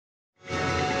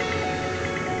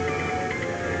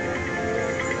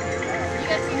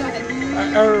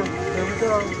There we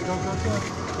go. Go, go, go.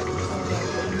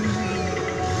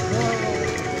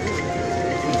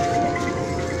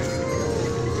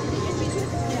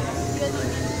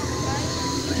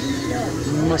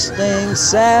 Mustang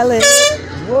salad.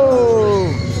 Whoa.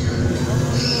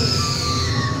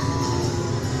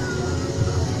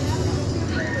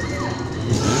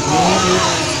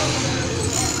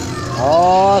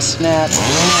 Oh snap.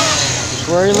 That's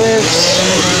where he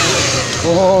lives.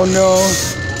 Oh no.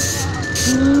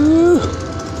 Ooh.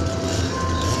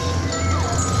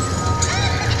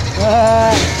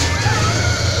 Ah.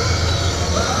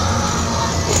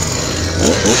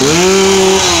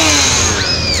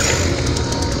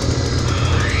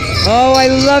 Oh, I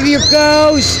love your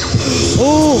ghost.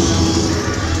 Ooh.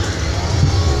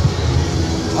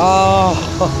 Oh.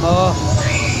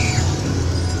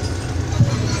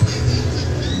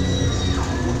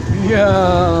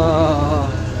 Yeah.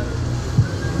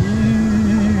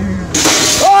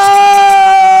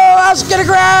 Oh, I was gonna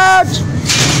crouch.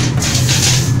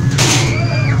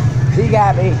 He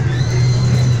got me.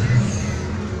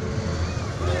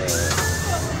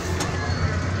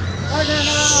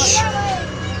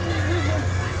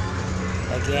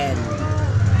 Again,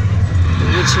 the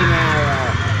witching hour.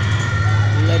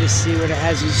 Let us see what it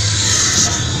has in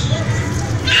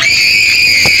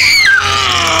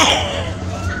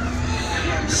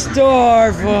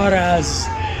store for us.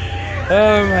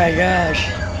 Oh my gosh.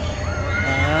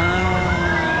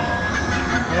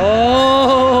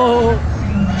 Oh,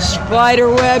 spider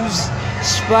webs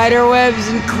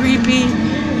and creepy.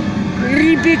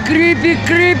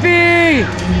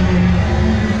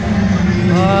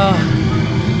 Oh,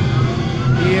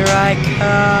 here I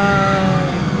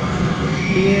come.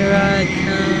 Here I come.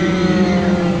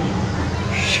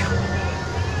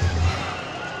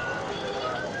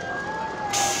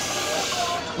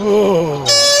 Oh.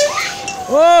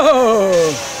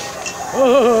 Whoa.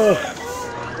 Oh.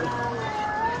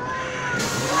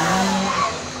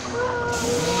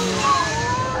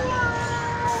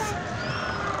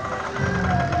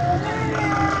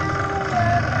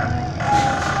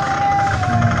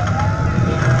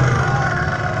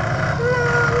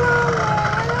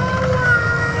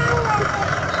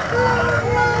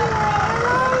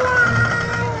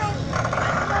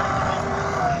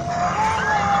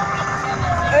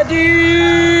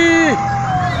 Eddie!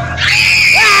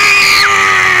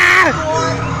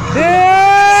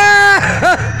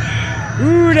 Ah!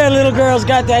 Ooh, that little girl's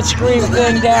got that scream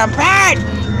thing down pat!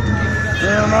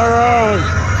 Down the road.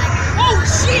 Oh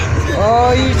shit!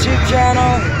 Oh, YouTube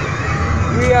channel.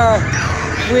 We are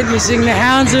witnessing the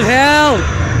hounds of hell.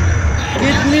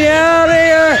 Get me out of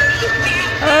here!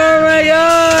 Oh my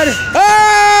god!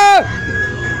 Ah!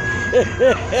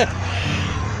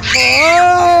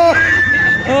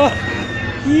 Oh!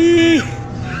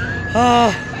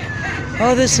 Oh,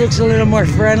 oh, this looks a little more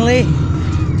friendly,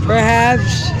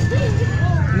 perhaps.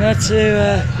 Not too,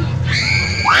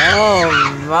 oh,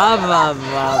 va va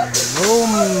va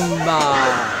boomba.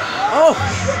 Oh!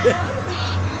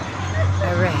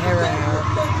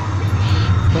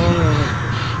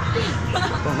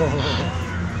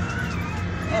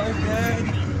 Oh, good.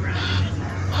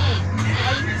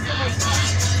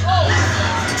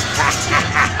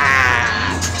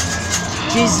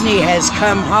 Disney has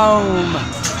come home.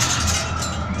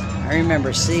 I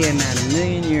remember seeing that a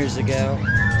million years ago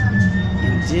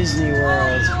in Disney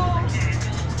World.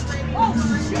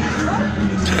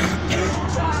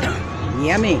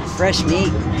 Yummy, fresh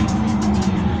meat.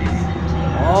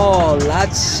 Oh,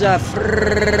 lots of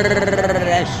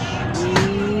fresh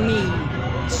meat.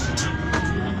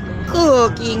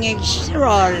 Cooking,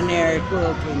 extraordinary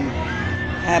cooking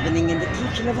happening in the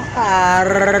kitchen of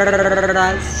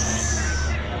Harris.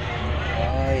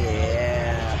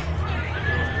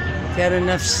 Got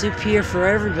enough soup here for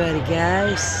everybody,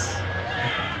 guys.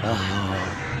 Oh.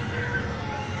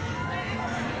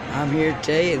 I'm here to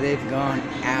tell you they've gone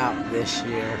out this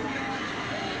year.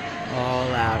 All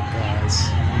out, guys.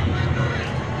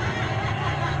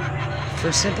 For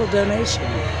a simple donation.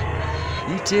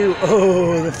 You too.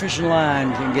 Oh, the fishing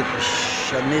line can get the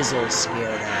schnizzle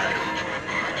scared out.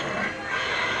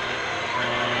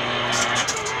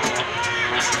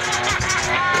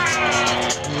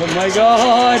 Oh my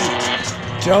god!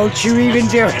 Don't you even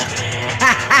do it!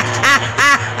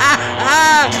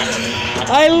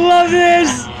 I love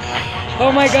this!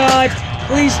 Oh my god!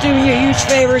 Please do me a huge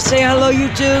favor. Say hello,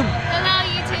 YouTube. Hello,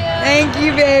 YouTube. Thank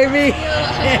you, baby.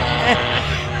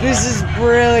 This is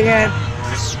brilliant.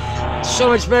 So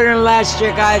much better than last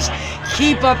year, guys.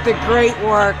 Keep up the great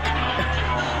work.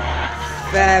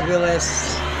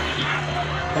 Fabulous.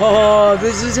 Oh,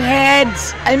 this is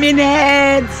heads. I'm in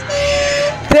heads.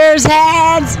 There's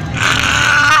hands.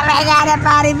 Ah, my God,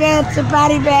 the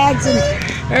body bags, and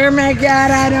oh my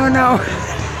God, I don't know.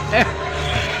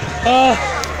 Oh,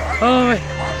 oh,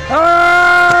 oh!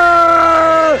 Ah!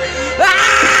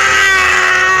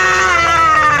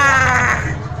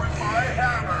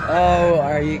 Oh,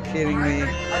 are you kidding me,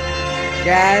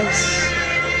 guys?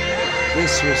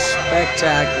 This was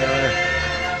spectacular.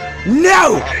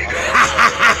 No!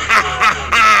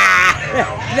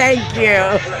 Thank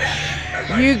you.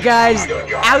 You guys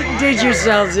outdid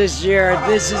yourselves this year.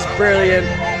 This is brilliant.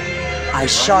 I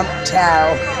shan't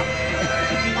tell.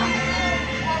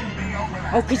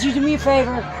 Oh, could you do me a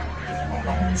favor?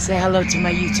 Say hello to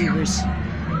my YouTubers.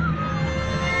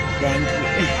 Thank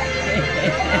you.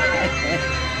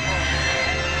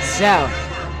 So,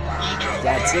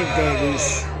 that's it,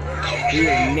 babies. We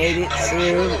have made it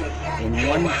through in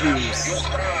one piece.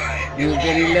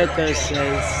 Nobody loco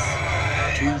says,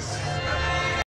 peace.